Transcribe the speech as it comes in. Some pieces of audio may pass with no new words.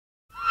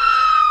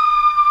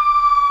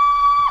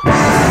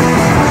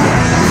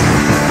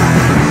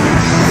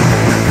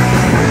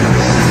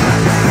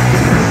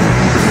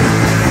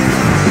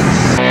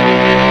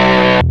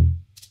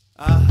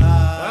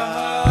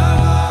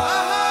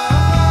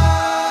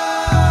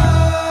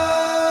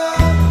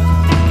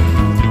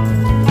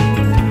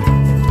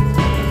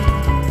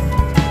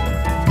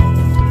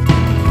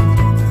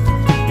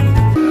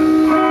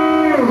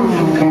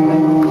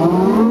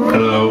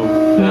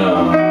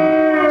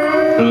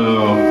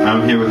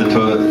the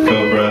Toilet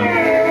Cobra,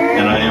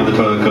 and I am the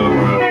Toilet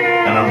Cobra,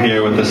 and I'm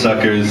here with the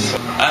Suckers.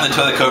 I'm the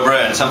Toilet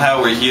Cobra, and somehow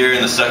we're here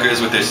in the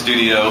Suckers with their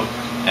studio,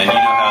 and you know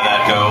how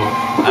that go.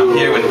 I'm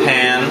here with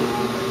Pan.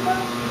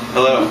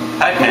 Hello.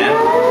 Hi,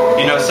 Pan.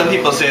 You know, some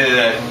people say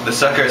that the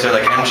Suckers are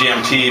like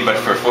MGMT, but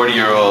for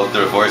 40-year-old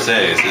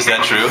divorcees. Is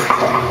that true?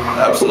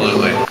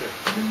 Absolutely.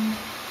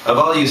 Of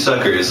all you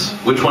Suckers,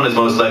 which one is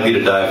most likely to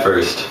die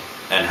first,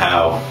 and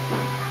how?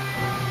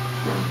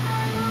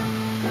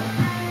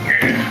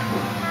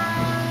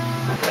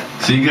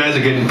 So you guys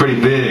are getting pretty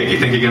big. You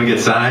think you're gonna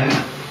get signed?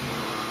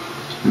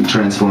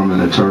 Transform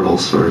into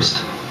turtles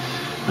first.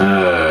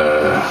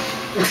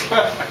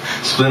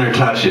 Splinter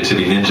taught you to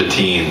be ninja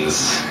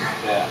teens.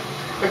 Yeah.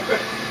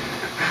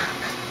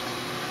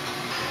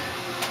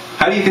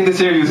 How do you think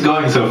this interview is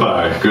going so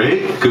far?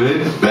 Great?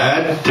 Good?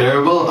 Bad?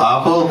 Terrible?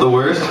 Awful? The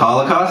worst?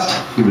 Holocaust?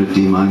 Give it a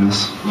D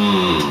minus.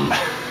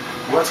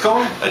 What's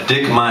going? A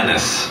dick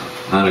minus.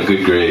 Not a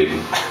good grade.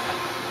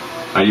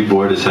 Are you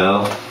bored as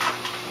hell?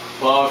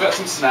 Well, I've got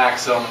some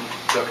snacks, so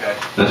it's okay.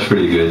 That's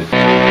pretty good.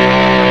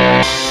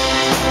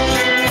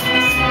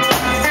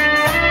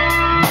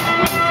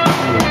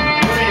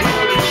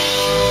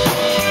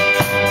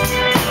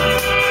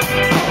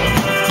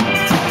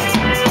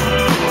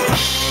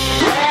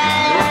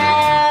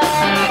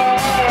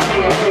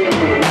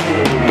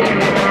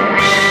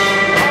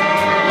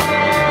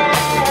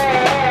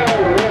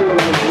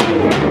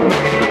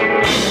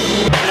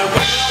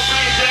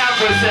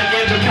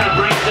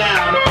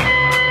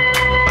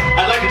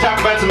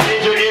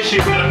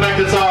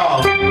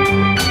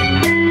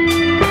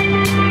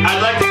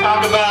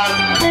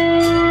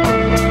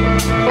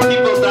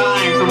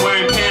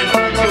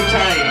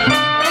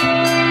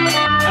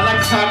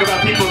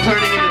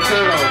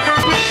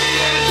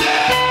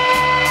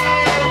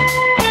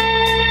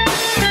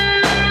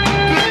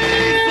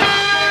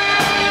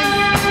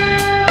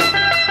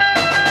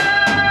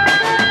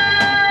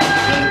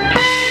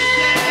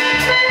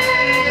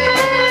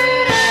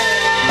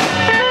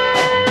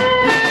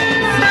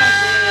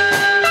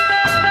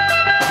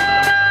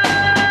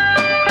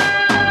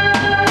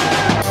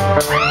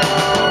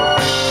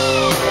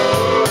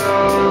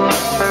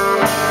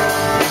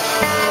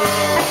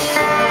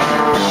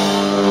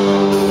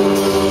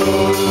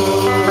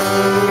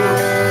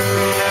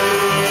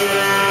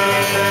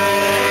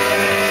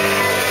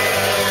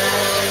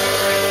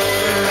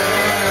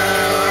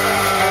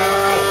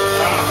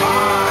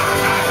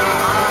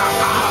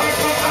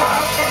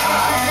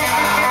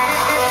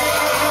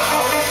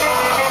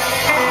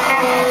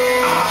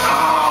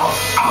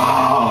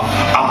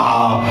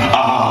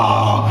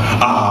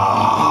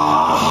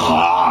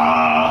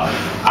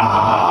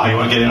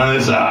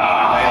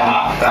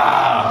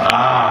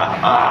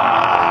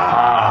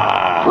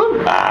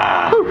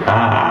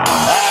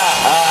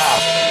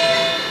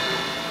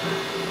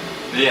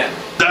 Yeah.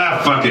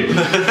 Fuck it.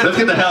 Let's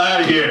get the hell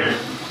out of here.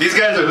 These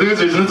guys are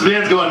losers and this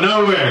van's going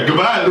nowhere.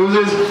 Goodbye,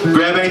 losers.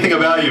 Grab anything of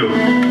value.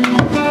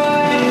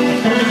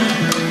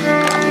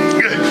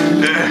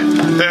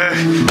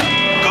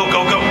 Go,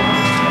 go, go.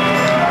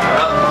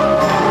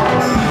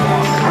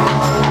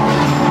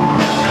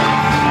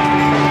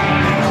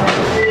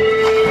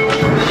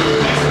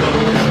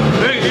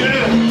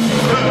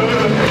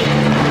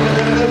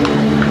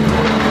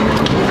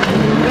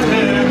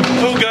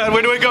 Oh God,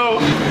 where do I go?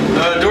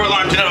 Door alarm.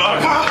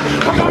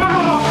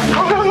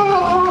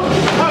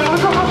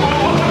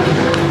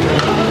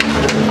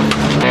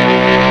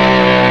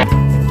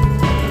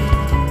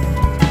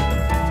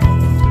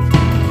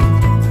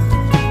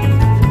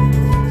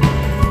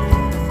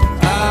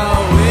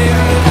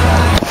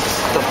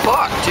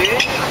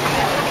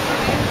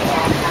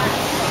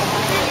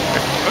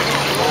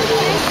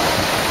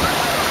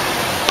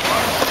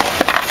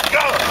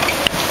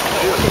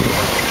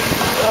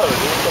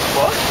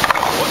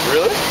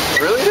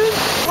 Really, dude?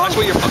 Watch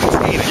what you're fucking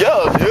saying.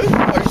 Yo, dude.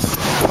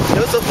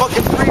 It's a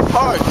fucking free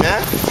part,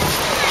 man.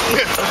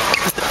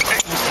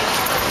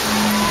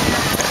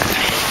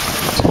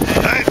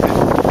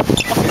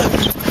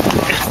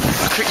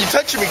 You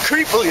touching me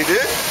creepily, dude.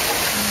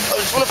 I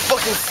just wanna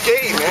fucking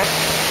skate, man.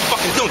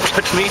 Fucking don't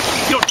touch me.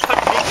 You don't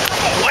touch me.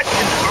 What?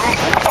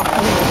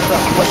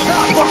 What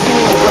he wanted,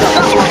 he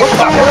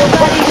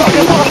believed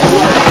in him, but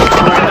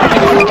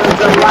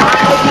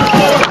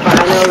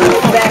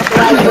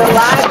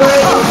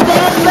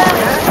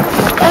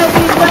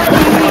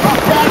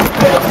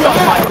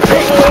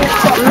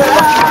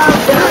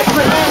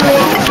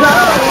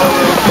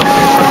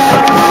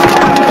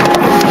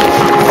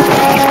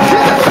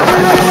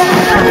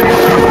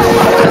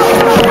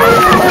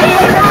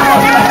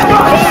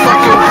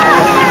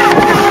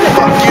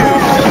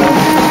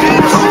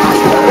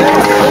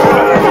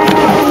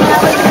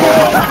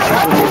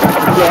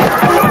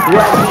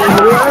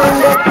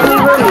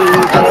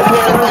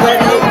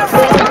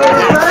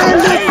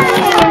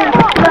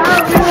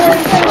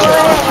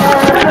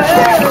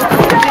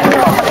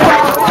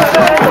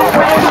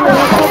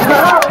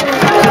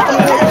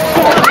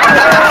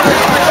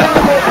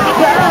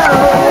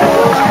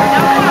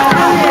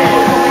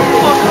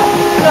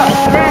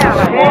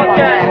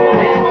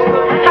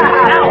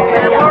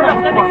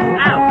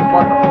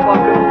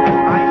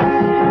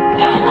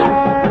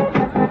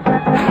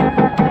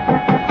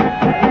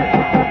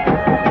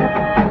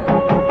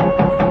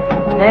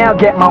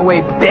get my way,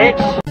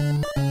 bitch.